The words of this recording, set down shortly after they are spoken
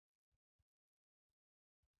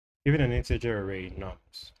Given an integer array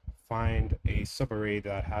nums, find a subarray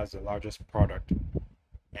that has the largest product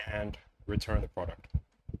and return the product.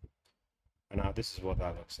 And now this is what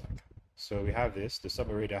that looks like. So we have this, the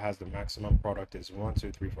subarray that has the maximum product is 1,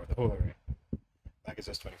 2, 3, 4, the whole array. That gives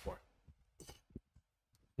us 24.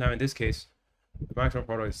 Now in this case, the maximum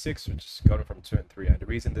product is 6, which is gotten from 2 and 3. And the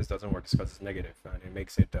reason this doesn't work is because it's negative, and it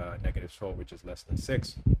makes it negative 12, which is less than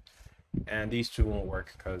 6. And these two won't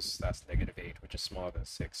work because that's negative 8, which is smaller than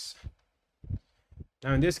 6.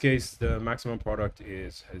 Now in this case, the maximum product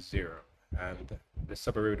is 0, and the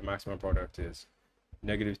subarray with the maximum product is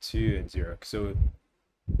negative 2 and 0. So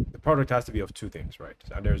the product has to be of two things, right?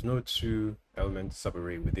 And there's no two element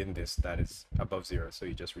subarray within this that is above 0, so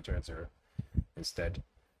you just return 0 instead.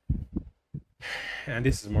 And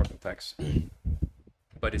this is more complex,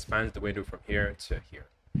 but it spans the window from here to here,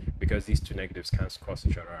 because these two negatives can't cross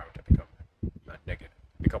each other out and become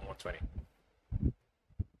 120.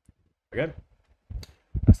 Okay,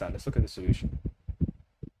 that's that. Let's look at the solution.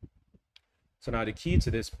 So now the key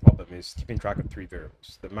to this problem is keeping track of three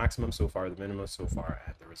variables: the maximum so far, the minimum so far,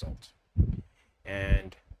 and the result.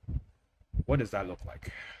 And what does that look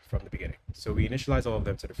like from the beginning? So we initialize all of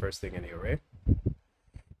them to the first thing in the array,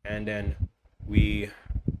 and then we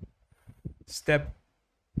step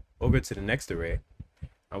over to the next array,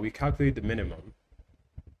 and we calculate the minimum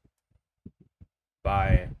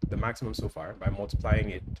by the maximum so far by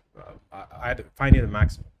multiplying it, finding the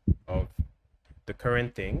maximum of the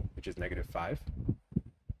current thing, which is negative 5,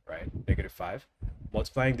 right? Negative 5,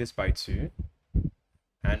 multiplying this by 2,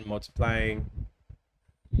 and multiplying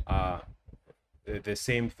the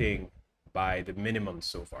same thing by the minimum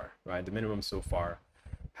so far, right? The minimum so far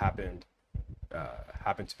happened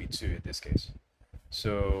to be 2 in this case.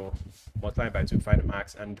 So multiplying by 2, find the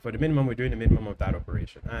max, and for the minimum, we're doing the minimum of that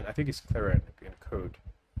operation. And I think it's clearer in code.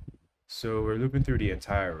 So we're looping through the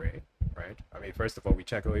entire array, right? I mean, first of all, we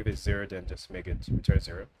check, if it's 0, then just make it return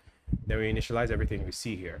 0. Then we initialize everything we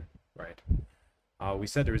see here, right? We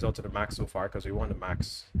set the result to the max so far because we want the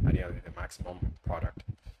max at the end of the maximum product.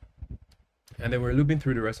 And then we're looping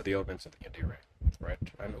through the rest of the elements in the array, right?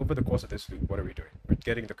 And over the course of this loop, what are we doing? We're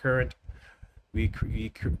getting the current. We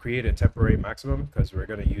create a temporary maximum because we're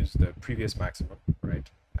going to use the previous maximum, right?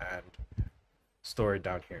 And store it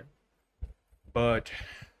down here. But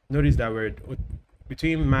notice that we're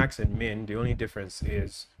between max and min, the only difference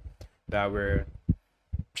is that we're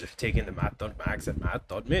just taking the math.max and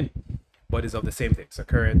math.min, but it's of the same thing. So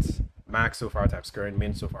current max so far times current,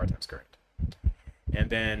 min so far times current. And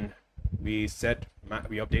then we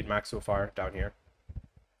update max so far down here.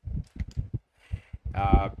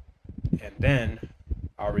 And then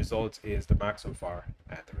our result is the max so far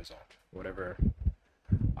and the result, whatever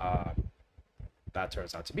that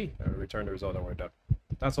turns out to be. Return the result and we're done.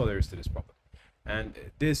 That's all there is to this problem. And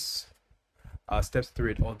this steps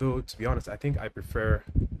through it, although to be honest, I think I prefer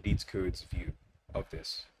LeetCode's view of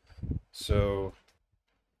this. So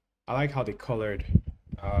I like how they color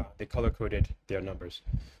coded their numbers.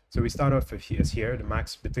 So we start off as here, the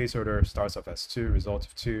placeholder starts off as 2, result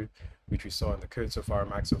of 2, which we saw in the code so far.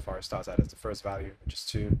 Max so far starts out as the first value, which is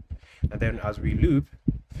 2. And then as we loop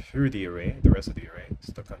through the array, the rest of the array,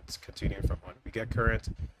 still continuing from 1, we get current,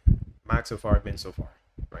 max so far, min so far,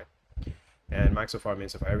 right? And max so far, min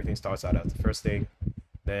so far, everything starts out as the first thing.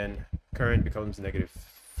 Then current becomes negative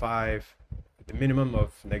 5, the minimum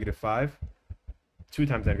of negative 5, 2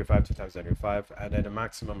 times negative 5, 2 times negative 5, and then the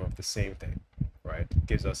maximum of the same thing, right?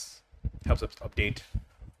 Helps us update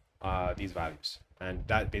these values. And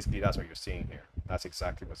that's what you're seeing here. That's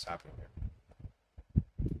exactly what's happening here.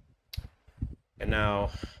 And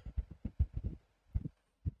now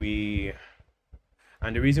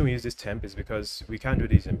and the reason we use this temp is because we can't do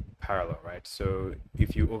these in parallel, right? So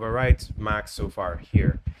if you overwrite max so far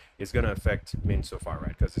here, it's going to affect min so far,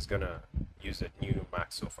 right? Because it's going to use a new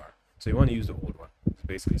max so far. So you want to use the old one,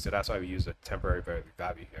 basically. So that's why we use a temporary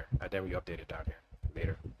value here, and then we update it down here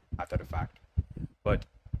later after the fact. But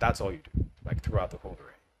that's all you do, like throughout the whole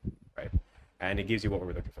array, right? And it gives you what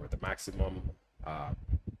we're looking for, the maximum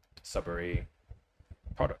subarray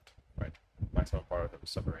product, right? Maximum product of the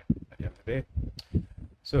subarray at the end of the day.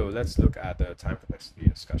 So let's look at the time complexity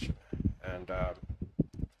discussion. And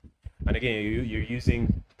again, you're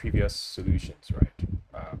using previous solutions,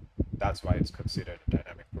 right? That's why it's considered a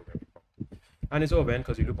dynamic programming problem. And it's O of n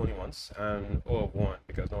because you loop only once, and O of 1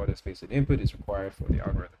 because no other space in input is required for the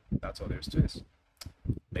algorithm. That's all there is to this.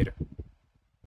 Later.